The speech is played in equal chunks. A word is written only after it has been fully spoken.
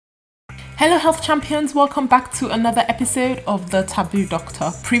Hello health champions, welcome back to another episode of The Taboo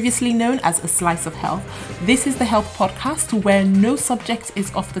Doctor, previously known as A Slice of Health. This is the health podcast where no subject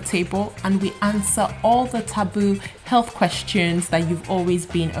is off the table and we answer all the taboo health questions that you've always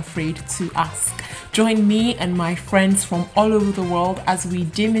been afraid to ask. Join me and my friends from all over the world as we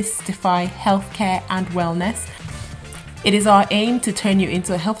demystify healthcare and wellness. It is our aim to turn you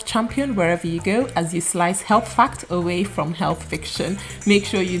into a health champion wherever you go as you slice health fact away from health fiction. Make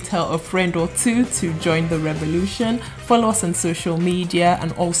sure you tell a friend or two to join the revolution. Follow us on social media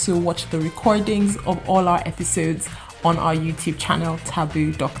and also watch the recordings of all our episodes on our YouTube channel,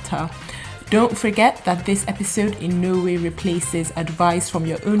 Taboo Doctor. Don't forget that this episode in no way replaces advice from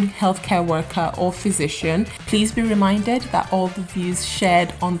your own healthcare worker or physician. Please be reminded that all the views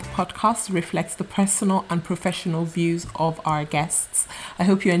shared on the podcast reflects the personal and professional views of our guests. I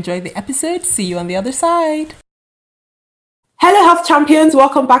hope you enjoyed the episode. See you on the other side. Hello health champions,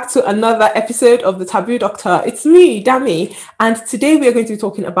 welcome back to another episode of The Taboo Doctor. It's me, Dami, and today we are going to be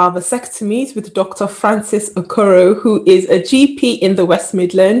talking about vasectomies with Dr. Francis Okoro, who is a GP in the West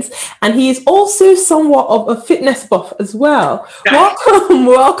Midlands, and he is also somewhat of a fitness buff as well.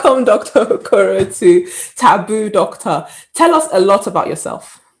 Welcome Dr. Okoro to Taboo Doctor. Tell us a lot about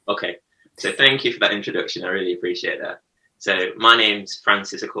yourself. Okay, so thank you for that introduction, I really appreciate that. So my name's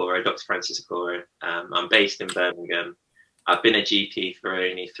Francis Okoro, Dr. Francis Okoro. I'm based in Birmingham. I've been a GP for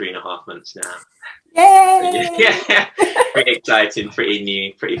only 3.5 months now. Yay! Yeah, pretty exciting, pretty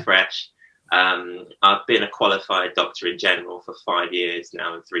new, pretty fresh. I've been a qualified doctor in general for 5 years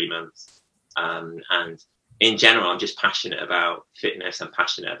now and 3 months. And in general, I'm just passionate about fitness. I'm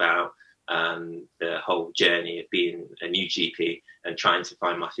passionate about the whole journey of being a new GP and trying to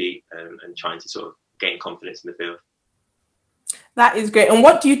find my feet and trying to sort of gain confidence in the field. That is great. And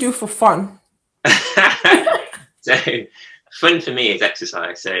what do you do for fun? So fun for me is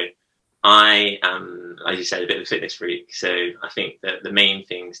exercise. So I am, as you said, a bit of a fitness freak. So I think that the main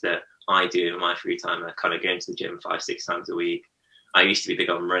things that I do in my free time are kind of going to the gym 5-6 times a week. I used to be big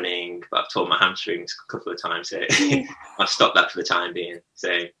on running, but I've torn my hamstrings a couple of times. So I've stopped that for the time being.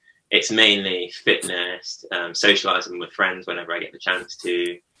 So it's mainly fitness, socializing with friends whenever I get the chance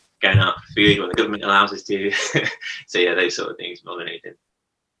to, going out for food when the government allows us to. So yeah, those sort of things more than anything.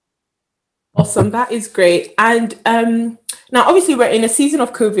 Awesome, that is great. And now obviously we're in a season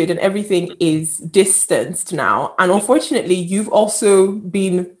of COVID and everything is distanced now. And unfortunately, you've also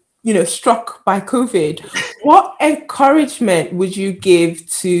been, struck by COVID. What encouragement would you give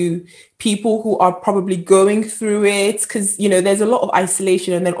to people who are probably going through it? Because, there's a lot of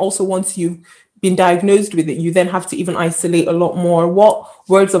isolation. And then also once you've been diagnosed with it, you then have to even isolate a lot more. What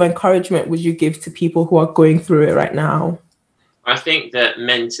words of encouragement would you give to people who are going through it right now? I think that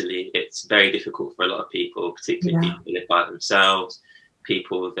mentally it's very difficult for a lot of people, particularly people who live by themselves,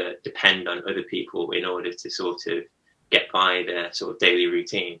 people that depend on other people in order to sort of get by their sort of daily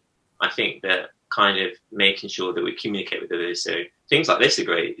routine. I think that kind of making sure that we communicate with others. So things like this are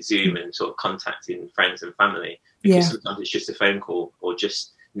great, Zoom and sort of contacting friends and family, because sometimes it's just a phone call or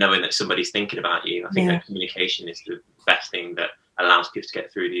just knowing that somebody's thinking about you. I think that communication is the best thing that allows people to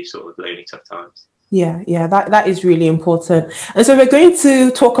get through these sort of lonely, tough times. Yeah, that is really important. And so we're going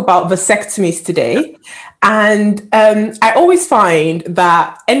to talk about vasectomies today. And I always find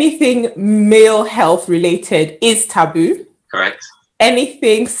that anything male health related is taboo. Correct.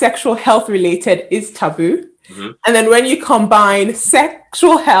 Anything sexual health related is taboo. Mm-hmm. And then when you combine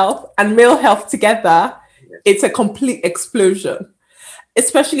sexual health and male health together, it's a complete explosion,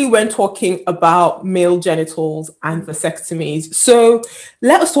 especially when talking about male genitals and vasectomies. So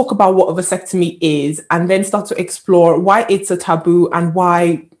let us talk about what a vasectomy is and then start to explore why it's a taboo and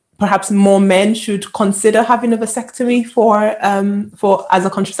why perhaps more men should consider having a vasectomy for as a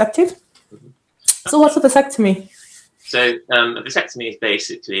contraceptive. So what's a vasectomy? So a vasectomy is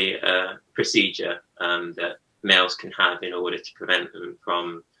basically a procedure that males can have in order to prevent them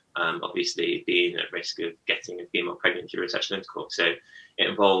from obviously being at risk of getting a female pregnant during sexual intercourse. So it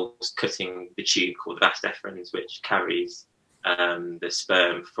involves cutting the tube called the vas deferens, which carries the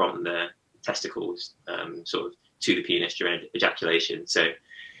sperm from the testicles sort of to the penis during ejaculation. So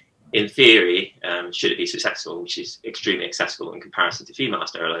in theory, should it be successful, which is extremely accessible in comparison to female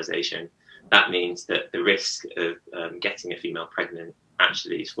sterilization, that means that the risk of getting a female pregnant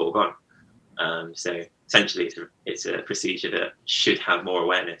actually is foregone. So essentially, it's a procedure that should have more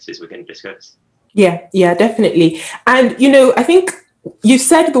awareness, as we're going to discuss. Yeah, definitely. And, I think you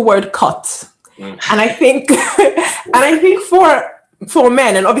said the word cut. And I think for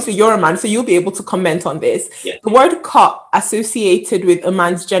men, and obviously you're a man, so you'll be able to comment on this. Yeah. The word cut associated with a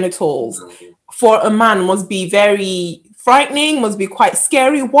man's genitals for a man must be very frightening, must be quite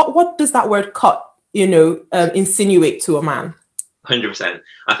scary. What does that word cut, insinuate to a man? 100%.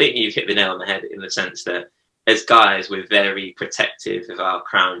 I think you've hit the nail on the head in the sense that as guys, we're very protective of our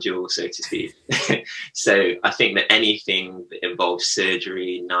crown jewel, so to speak. So I think that anything that involves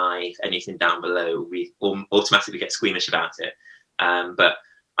surgery, knife, anything down below, we automatically get squeamish about it. But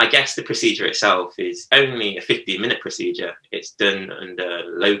I guess the procedure itself is only a 15-minute procedure. It's done under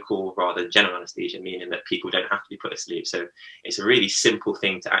local rather than general anesthesia, meaning that people don't have to be put asleep. So it's a really simple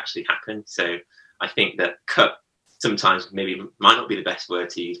thing to actually happen. So I think that cut sometimes maybe might not be the best word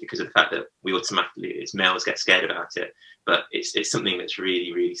to use because of the fact that we automatically, as males, get scared about it. But it's something that's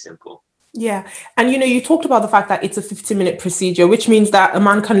really, really simple. Yeah. And, you talked about the fact that it's a 15-minute procedure, which means that a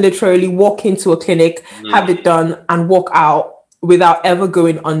man can literally walk into a clinic, have it done and walk out without ever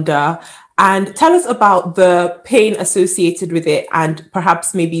going under. And tell us about the pain associated with it and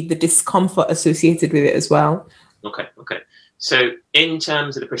perhaps maybe the discomfort associated with it as well. Okay. So in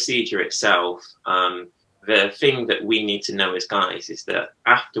terms of the procedure itself, the thing that we need to know as guys is that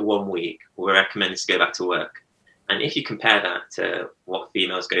after 1 week, we're recommended to go back to work. And if you compare that to what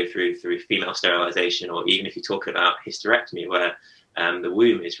females go through female sterilization, or even if you talk about hysterectomy, where the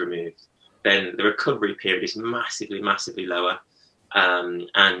womb is removed, then the recovery period is massively, massively lower.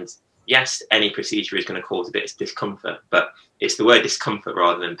 And yes, any procedure is going to cause a bit of discomfort, but it's the word discomfort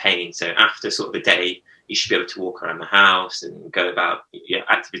rather than pain. So after sort of a day, you should be able to walk around the house and go about your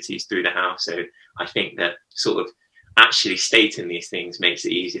activities through the house. So I think that sort of actually stating these things makes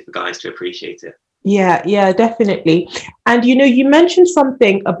it easier for guys to appreciate it. Yeah, definitely. And, you mentioned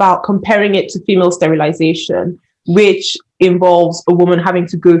something about comparing it to female sterilization, which involves a woman having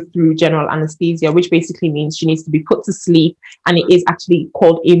to go through general anesthesia, which basically means she needs to be put to sleep. And it is actually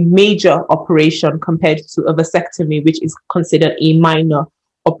called a major operation compared to a vasectomy, which is considered a minor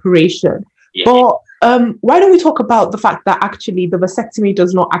operation. Yeah. But why don't we talk about the fact that actually the vasectomy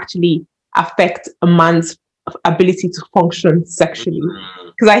does not actually affect a man's ability to function sexually?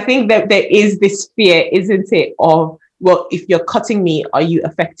 Because I think that there is this fear, isn't it, of, well, if you're cutting me, are you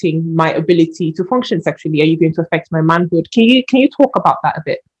affecting my ability to function sexually? Are you going to affect my manhood? Can you talk about that a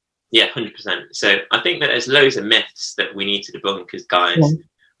bit? Yeah, 100%. So I think that there's loads of myths that we need to debunk as guys. Yeah.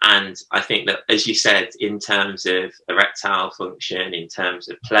 And I think that, as you said, in terms of erectile function, in terms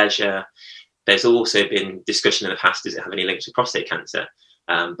of pleasure, there's also been discussion in the past, does it have any links with prostate cancer?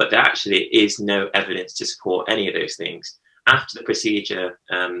 But there actually is no evidence to support any of those things. After the procedure,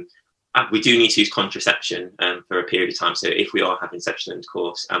 we do need to use contraception for a period of time. So if we are having sexual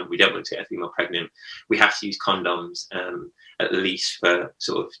intercourse and we don't want to get a female pregnant, we have to use condoms at least for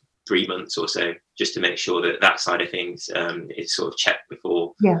sort of 3 months or so, just to make sure that that side of things is sort of checked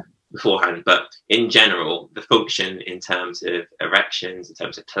beforehand. But in general, the function in terms of erections, in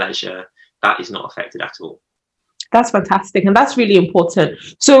terms of pleasure, that is not affected at all. That's fantastic. And that's really important.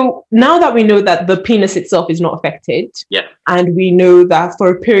 So now that we know that the penis itself is not affected, and we know that for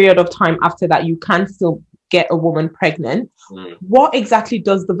a period of time after that, you can still get a woman pregnant, what exactly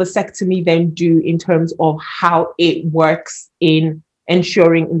does the vasectomy then do in terms of how it works in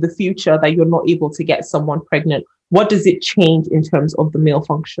ensuring in the future that you're not able to get someone pregnant? What does it change in terms of the male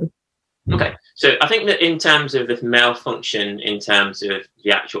function? Okay, so I think that in terms of the male function, in terms of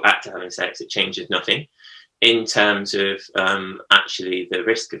the actual act of having sex, it changes nothing. In terms of actually the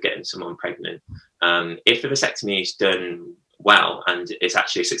risk of getting someone pregnant, if the vasectomy is done well and it's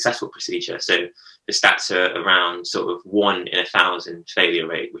actually a successful procedure, so the stats are around sort of 1 in 1,000 failure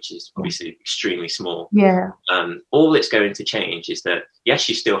rate, which is obviously extremely small. Yeah. All it's going to change is that, yes,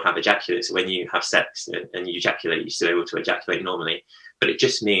 you still have ejaculate. So when you have sex and you ejaculate, you're still able to ejaculate normally. But it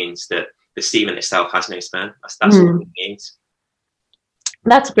just means that the semen itself has no sperm. That's what it means.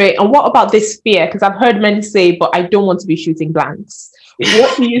 That's great. And what about this fear? Because I've heard men say, but I don't want to be shooting blanks.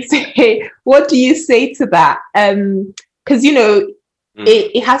 What do you say? What do you say to that? Because,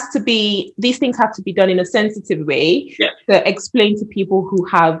 it has to be, these things have to be done in a sensitive way to explain to people who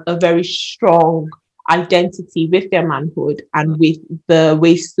have a very strong identity with their manhood and with the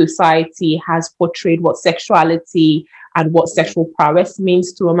way society has portrayed what sexuality and what sexual prowess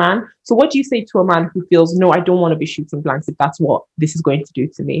means to a man. So what do you say to a man who feels, no, I don't want to be shooting blanks if that's what this is going to do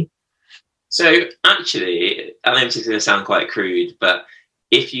to me? So actually, I know this is going to sound quite crude, but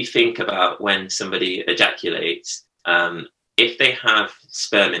if you think about when somebody ejaculates, if they have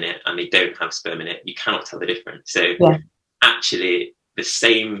sperm in it and they don't have sperm in it, you cannot tell the difference. So actually, the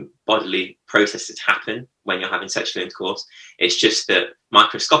same bodily processes happen when you're having sexual intercourse. It's just that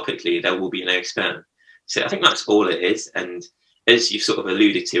microscopically, there will be no sperm. So I think that's all it is. And as you've sort of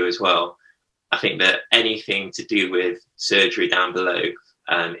alluded to as well, I think that anything to do with surgery down below,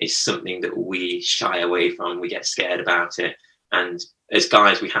 is something that we shy away from. We get scared about it. And as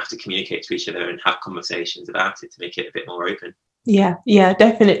guys, we have to communicate to each other and have conversations about it to make it a bit more open. Yeah,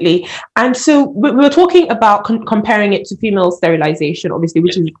 definitely. And so we were talking about comparing it to female sterilization, obviously,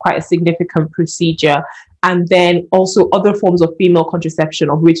 which is quite a significant procedure. And then also other forms of female contraception,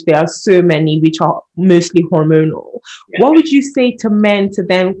 of which there are so many, which are mostly hormonal. Yeah. What would you say to men to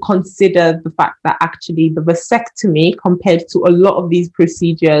then consider the fact that actually the vasectomy, compared to a lot of these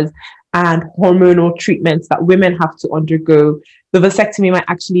procedures and hormonal treatments that women have to undergo, the vasectomy might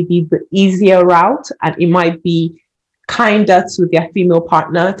actually be the easier route, and it might be kinder to their female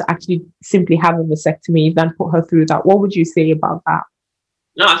partner to actually simply have a vasectomy than put her through that? What would you say about that?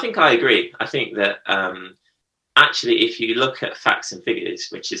 No, I think I agree. I think that actually, if you look at facts and figures,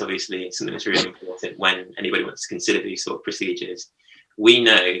 which is obviously something that's really important when anybody wants to consider these sort of procedures, we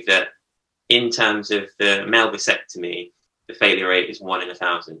know that in terms of the male vasectomy, the failure rate is 1 in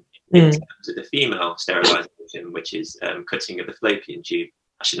 1,000. In terms of the female sterilization, which is cutting of the fallopian tube,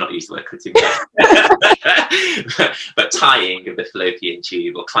 I should not use the word cutting, but tying of the fallopian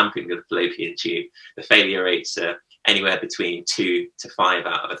tube or clamping of the fallopian tube, the failure rates are anywhere between 2 to 5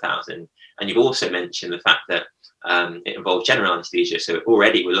 out of 1,000. And you've also mentioned the fact that it involves general anesthesia, so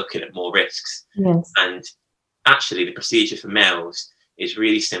already we're looking at more risks. Yes. And actually, the procedure for males is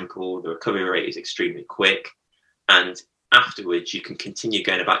really simple. The recovery rate is extremely quick, and afterwards you can continue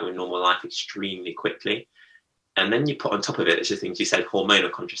going about your normal life extremely quickly. And then you put on top of it, it's the things you said,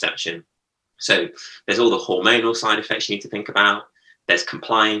 hormonal contraception. So there's all the hormonal side effects you need to think about. There's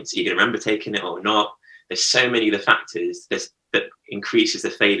compliance. Are you going to remember taking it or not? There's so many of the factors that increases the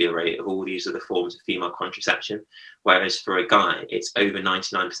failure rate of all these other forms of female contraception. Whereas for a guy, it's over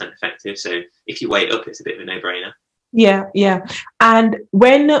 99% effective. So if you weigh it up, it's a bit of a no-brainer. Yeah. And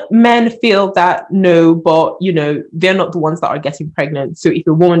when men feel that no, but they're not the ones that are getting pregnant. So if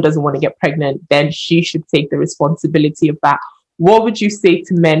a woman doesn't want to get pregnant, then she should take the responsibility of that. What would you say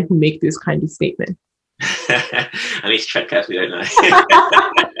to men who make this kind of statement? I need to tread carefully, don't I?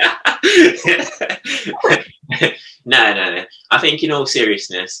 No. I think in all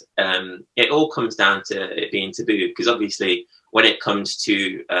seriousness, it all comes down to it being taboo, because obviously when it comes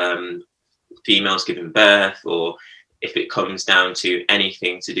to females giving birth, or if it comes down to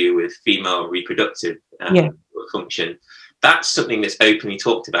anything to do with female reproductive function, that's something that's openly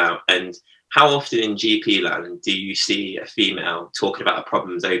talked about. And how often in GP land do you see a female talking about her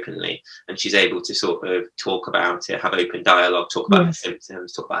problems openly, and she's able to sort of talk about it, have open dialogue, talk about her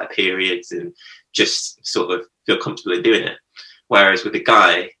symptoms, talk about her periods, and just sort of feel comfortable in doing it? Whereas with a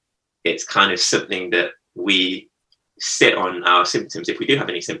guy, it's kind of something that we sit on our symptoms. If we do have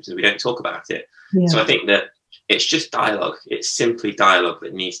any symptoms, we don't talk about it. So I think that it's just dialogue. It's simply dialogue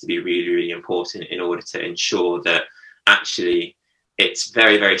that needs to be really, really important in order to ensure that actually it's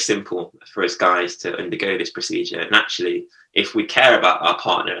very, very simple for us guys to undergo this procedure. And actually, if we care about our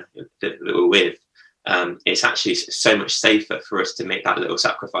partner that we're with, it's actually so much safer for us to make that little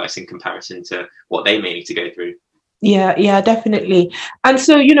sacrifice in comparison to what they may need to go through. Yeah, definitely. And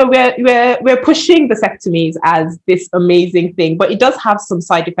so, we're pushing vasectomies as this amazing thing, but it does have some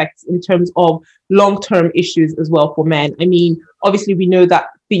side effects in terms of long-term issues as well for men. I mean, obviously we know that,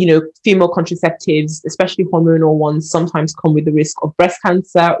 female contraceptives, especially hormonal ones, sometimes come with the risk of breast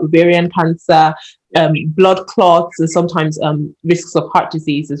cancer, ovarian cancer, blood clots, and sometimes risks of heart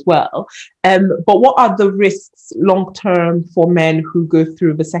disease as well. But what are the risks long-term for men who go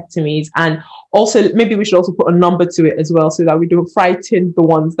through vasectomies? And also, maybe we should also put a number to it as well, so that we don't frighten the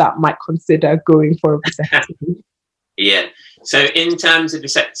ones that might consider going for a vasectomy. Yeah. So in terms of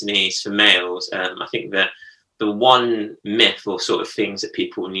vasectomies for males, I think that the one myth or sort of things that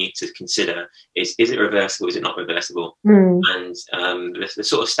people need to consider is it reversible? Is it not reversible? And the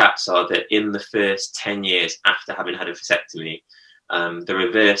sort of stats are that in the first 10 years after having had a vasectomy, the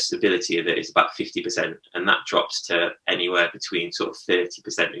reversibility of it is about 50%, and that drops to anywhere between sort of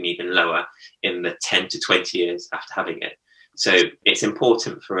 30% and even lower in the 10 to 20 years after having it. So it's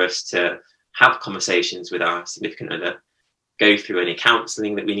important for us to have conversations with our significant other, go through any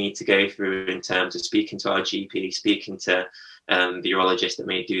counselling that we need to go through in terms of speaking to our GP, speaking to the urologist that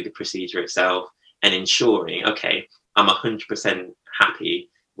may do the procedure itself, and ensuring, okay, I'm 100%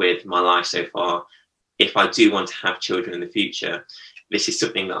 happy with my life so far. If I do want to have children in the future, this is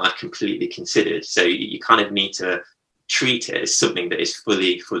something that I've completely considered. So you kind of need to treat it as something that is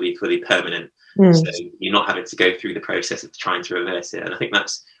fully permanent. So you're not having to go through the process of trying to reverse it. And I think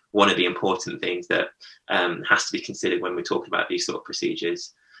that's one of the important things that has to be considered when we're talking about these sort of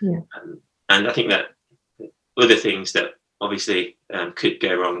procedures. And I think that other things that obviously could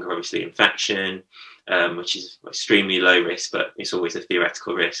go wrong are obviously infection, which is extremely low risk, but it's always a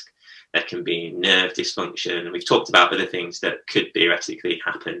theoretical risk. There can be nerve dysfunction. And we've talked about other things that could theoretically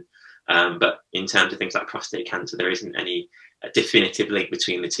happen. But in terms of things like prostate cancer, there isn't any definitive link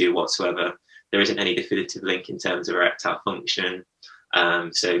between the two whatsoever. There isn't any definitive link in terms of erectile function.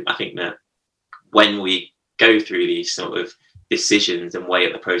 So I think that when we go through these sort of decisions and weigh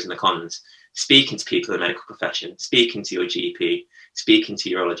up the pros and the cons, speaking to people in the medical profession, speaking to your GP, speaking to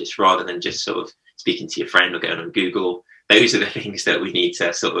urologists, rather than just sort of speaking to your friend or going on Google, those are the things that we need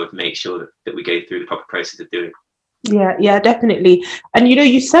to sort of make sure that we go through the proper process of doing. Yeah, definitely. And,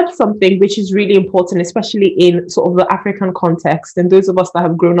 you said something which is really important, especially in sort of the African context. And those of us that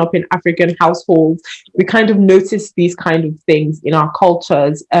have grown up in African households, we kind of notice these kind of things in our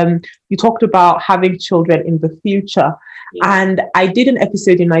cultures. You talked about having children in the future. Yeah. And I did an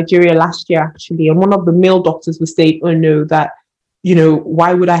episode in Nigeria last year, actually, and one of the male doctors was saying, oh, no, that,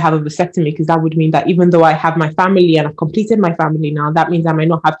 why would I have a vasectomy? Because that would mean that even though I have my family and I've completed my family now, that means I might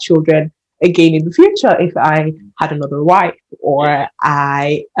not have children again in the future if I had another wife, or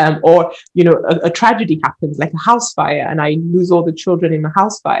a tragedy happens, like a house fire, and I lose all the children in the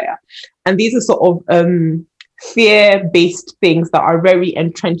house fire. And these are sort of fear-based things that are very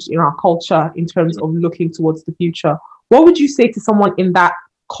entrenched in our culture in terms of looking towards the future. What would you say to someone in that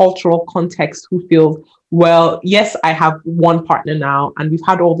cultural context who feels, well, yes, I have one partner now and we've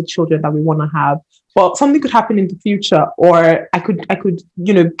had all the children that we want to have, but something could happen in the future, or I could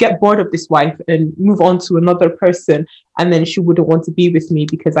get bored of this wife and move on to another person, and then she wouldn't want to be with me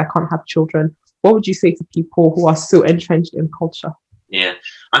because I can't have children. What would you say to people who are so entrenched in culture? Yeah,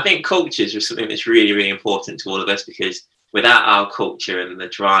 I think culture is something that's really, really important to all of us, because without our culture and the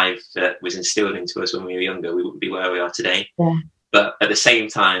drive that was instilled into us when we were younger, we wouldn't be where we are today. Yeah. But at the same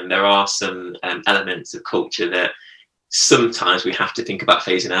time, there are some elements of culture that sometimes we have to think about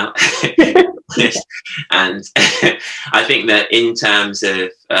phasing out. And I think that in terms of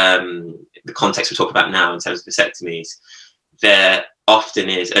the context we're talking about now, in terms of vasectomies, there often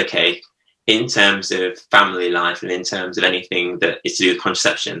is, okay, in terms of family life and in terms of anything that is to do with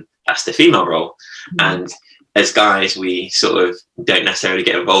contraception, that's the female role. Mm-hmm. And as guys, we sort of don't necessarily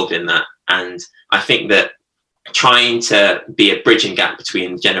get involved in that. And I think that trying to be a bridging gap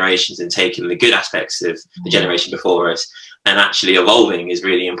between generations and taking the good aspects of the generation before us and actually evolving is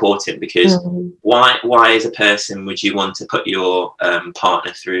really important, because why as a person would you want to put your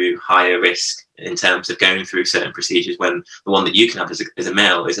partner through higher risk in terms of going through certain procedures when the one that you can have as a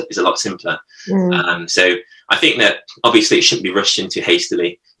male is a lot simpler? So I think that obviously it shouldn't be rushed into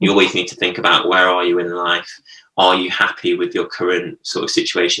hastily. You always need to think about, where are you in life? Are you happy with your current sort of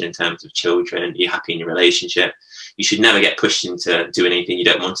situation in terms of children? Are you happy in your relationship? You should never get pushed into doing anything you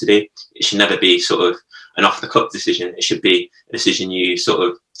don't want to do. It should never be sort of an off-the-cuff decision. It should be a decision you sort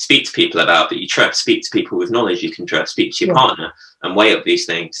of speak to people about, that you trust, speak to people with knowledge you can trust, speak to your partner and weigh up these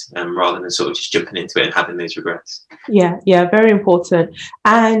things, rather than sort of just jumping into it and having those regrets. Yeah, very important.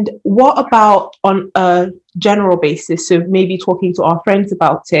 And what about on a general basis? So maybe talking to our friends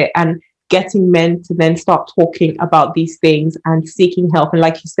about it and getting men to then start talking about these things and seeking help. And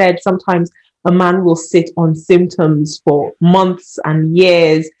like you said, sometimes a man will sit on symptoms for months and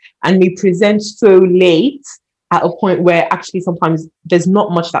years and may present so late at a point where actually sometimes there's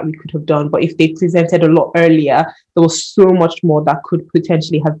not much that we could have done. But if they presented a lot earlier, there was so much more that could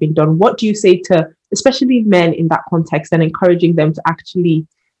potentially have been done. What do you say to especially men in that context, and encouraging them to actually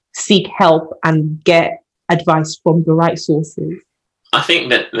seek help and get advice from the right sources? I think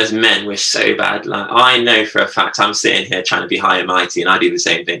that as men, we're so bad. Like, I know for a fact, I'm sitting here trying to be high and mighty, and I do the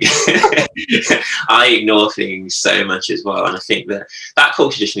same thing. I ignore things so much as well. And I think that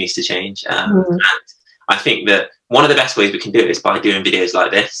culture just needs to change. And I think that one of the best ways we can do it is by doing videos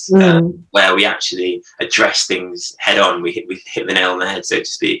like this, where we actually address things head on. We hit the nail on the head, so to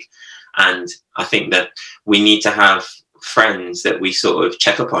speak. And I think that we need to have friends that we sort of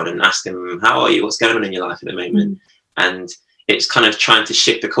check up on and ask them, how are you? What's going on in your life at the moment? And it's kind of trying to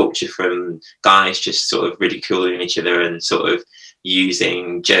shift the culture from guys just sort of ridiculing each other and sort of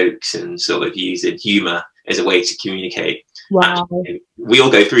using jokes and sort of using humour as a way to communicate. Wow. Actually, we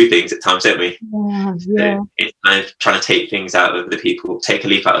all go through things at times, don't we? So it's kind of trying to take things out of take a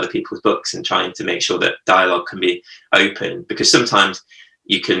leaf out of the people's books and trying to make sure that dialogue can be open, because sometimes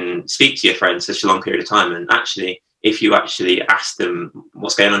you can speak to your friends for such a long period of time, and actually, if you actually ask them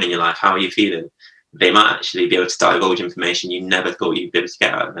what's going on in your life, how are you feeling, they might actually be able to divulge information you never thought you'd be able to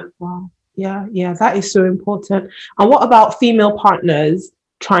get out of them. Wow. Yeah, that is so important. And what about female partners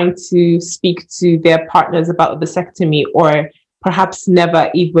trying to speak to their partners about vasectomy, or perhaps never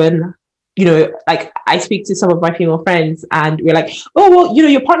even like I speak to some of my female friends and we're like, oh, well,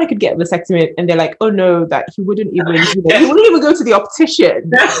 your partner could get a vasectomy. And they're like, oh no, that he wouldn't even, he wouldn't even go to the optician.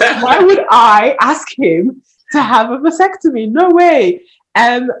 Why would I ask him to have a vasectomy? No way.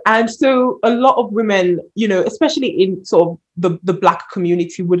 And so a lot of women, especially in sort of the Black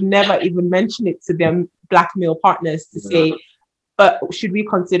community, would never even mention it to their Black male partners to say, should we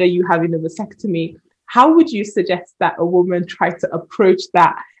consider you having a vasectomy? How would you suggest that a woman try to approach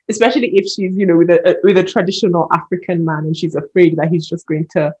that, especially if she's, with a traditional African man and she's afraid that he's just going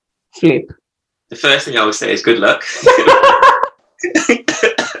to flip? The first thing I would say is good luck.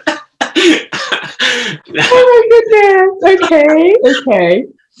 Oh my goodness. Okay.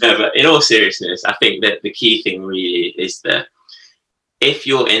 No, but in all seriousness, I think that the key thing really is that if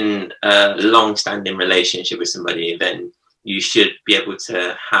you're in a long-standing relationship with somebody, then you should be able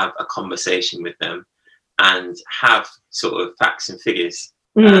to have a conversation with them and have sort of facts and figures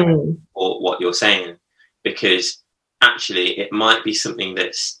or what you're saying, because actually it might be something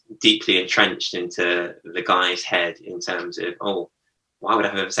that's deeply entrenched into the guy's head in terms of, oh, why would I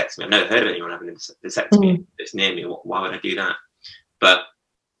have a vasectomy? I've never heard of anyone having a vasectomy that's near me. Why would I do that? But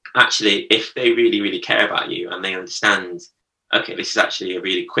actually, if they really, really care about you and they understand, okay, this is actually a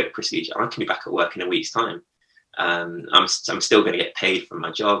really quick procedure. I can be back at work in a week's time. I'm still going to get paid from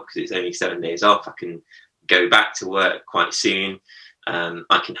my job because it's only 7 days off. I can go back to work quite soon.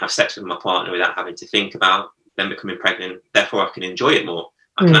 I can have sex with my partner without having to think about them becoming pregnant. Therefore, I can enjoy it more.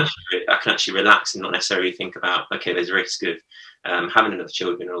 I can actually relax and not necessarily think about, okay, there's a risk of having another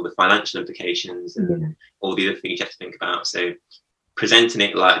children and all the financial implications and all the other things you have to think about. So presenting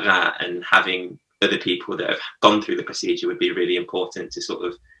it like that and having other people that have gone through the procedure would be really important to sort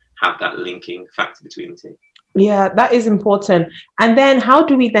of have that linking factor between the two. Yeah, that is important. And then how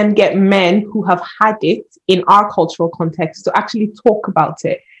do we then get men who have had it in our cultural context to actually talk about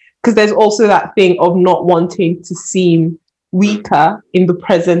it? Because there's also that thing of not wanting to seem weaker in the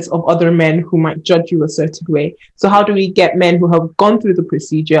presence of other men who might judge you a certain way. So how do we get men who have gone through the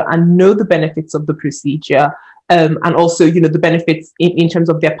procedure and know the benefits of the procedure, and also, the benefits in terms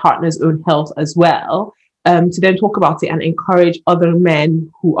of their partner's own health as well, to then talk about it and encourage other men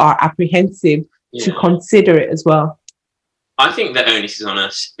who are apprehensive to consider it as well? I think the onus is on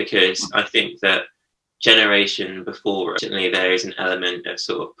us, because I think that generation before, certainly there is an element of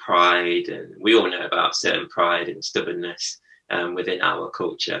sort of pride, and we all know about certain pride and stubbornness within our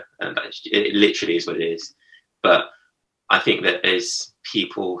culture, and it literally is what it is. But I think that as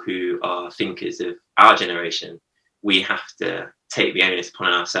people who are thinkers of our generation, we have to take the onus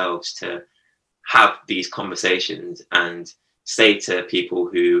upon ourselves to have these conversations and say to people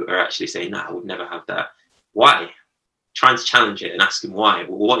who are actually saying, no, I would never have that. Why? Trying to challenge it and ask them why.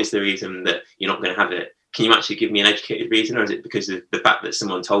 Well, what is the reason that you're not going to have it? Can you actually give me an educated reason, or is it because of the fact that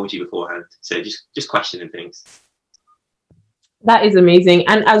someone told you beforehand? So just questioning things. That is amazing.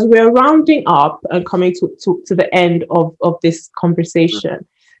 And as we're rounding up and coming to the end of this conversation,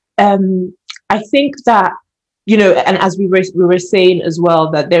 I think that, and as we were saying as well,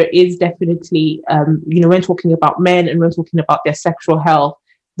 that there is definitely, when talking about men and when talking about their sexual health,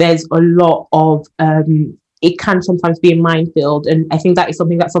 there's a lot of, it can sometimes be a minefield. And I think that is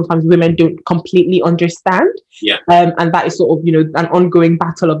something that sometimes women don't completely understand. Yeah. And that is sort of, an ongoing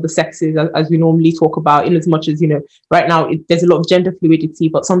battle of the sexes, as we normally talk about, in as much as, right now there's a lot of gender fluidity,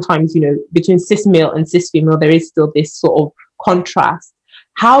 but sometimes, between cis male and cis female, there is still this sort of contrast.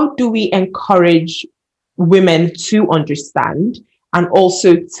 How do we encourage women to understand and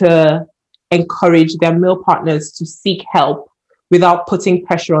also to encourage their male partners to seek help without putting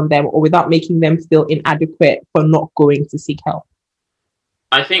pressure on them or without making them feel inadequate for not going to seek help?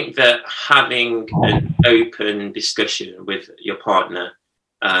 I think that having an open discussion with your partner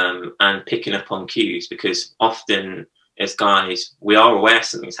and picking up on cues, because often as guys, we are aware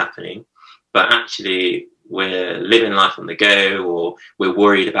something's happening, but actually we're living life on the go, or we're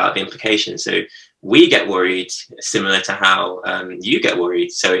worried about the implications. So we get worried similar to how you get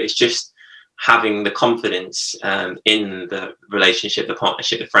worried. So it's just having the confidence in the relationship, the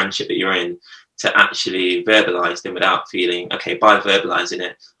partnership, the friendship that you're in, to actually verbalize them without feeling, okay, by verbalizing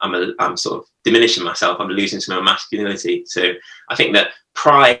it, I'm sort of diminishing myself, I'm losing some of my masculinity. So I think that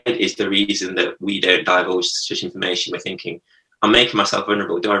pride is the reason that we don't divulge such information. We're thinking, I'm making myself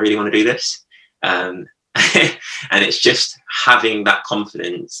vulnerable. Do I really want to do this? And it's just having that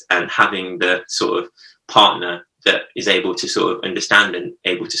confidence and having the sort of partner that is able to sort of understand and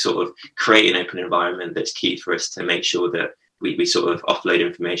able to sort of create an open environment that's key for us to make sure that we sort of offload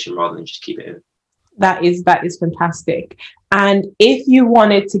information rather than just keep it in. That is fantastic. And if you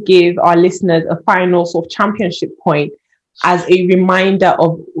wanted to give our listeners a final sort of championship point as a reminder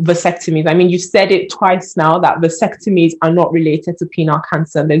of vasectomies. I mean, you said it twice now that vasectomies are not related to penile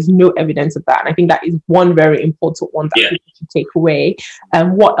cancer. There's no evidence of that. And I think that is one very important one that people should take away.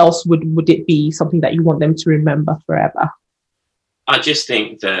 And what else would it be, something that you want them to remember forever? I just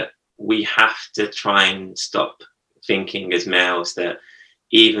think that we have to try and stop thinking as males that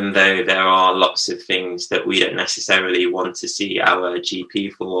even though there are lots of things that we don't necessarily want to see our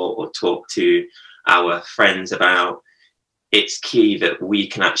GP for or talk to our friends about, it's key that we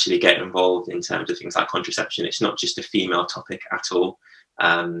can actually get involved in terms of things like contraception. It's not just a female topic at all.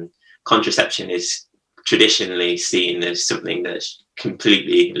 Contraception is traditionally seen as something that's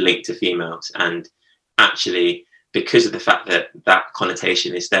completely linked to females. And actually, because of the fact that that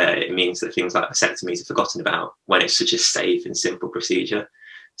connotation is there, it means that things like vasectomies are forgotten about when it's such a safe and simple procedure.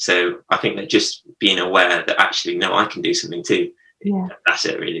 So I think that just being aware that actually, no, I can do something too. Yeah. That's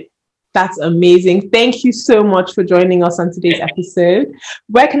it, really. That's amazing. Thank you so much for joining us on today's episode.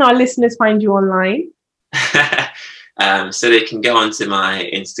 Where can our listeners find you online? So they can go onto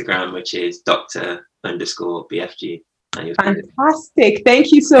my Instagram, which is Dr_BFG. Fantastic.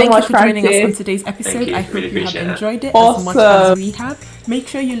 Thank you so much for joining us on today's episode. I hope you have enjoyed it as much as we have. Make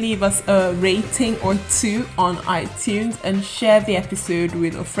sure you leave us a rating or 2 on iTunes and share the episode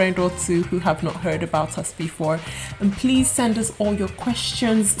with a friend or 2 who have not heard about us before. And please send us all your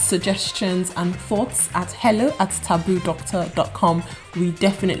questions, suggestions and thoughts at hello@taboodoctor.com. We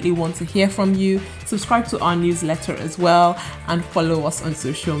definitely want to hear from you. Subscribe to our newsletter as well and follow us on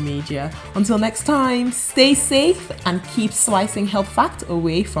social media. Until next time, stay safe and keep slicing health fact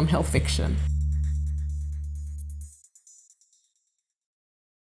away from health fiction.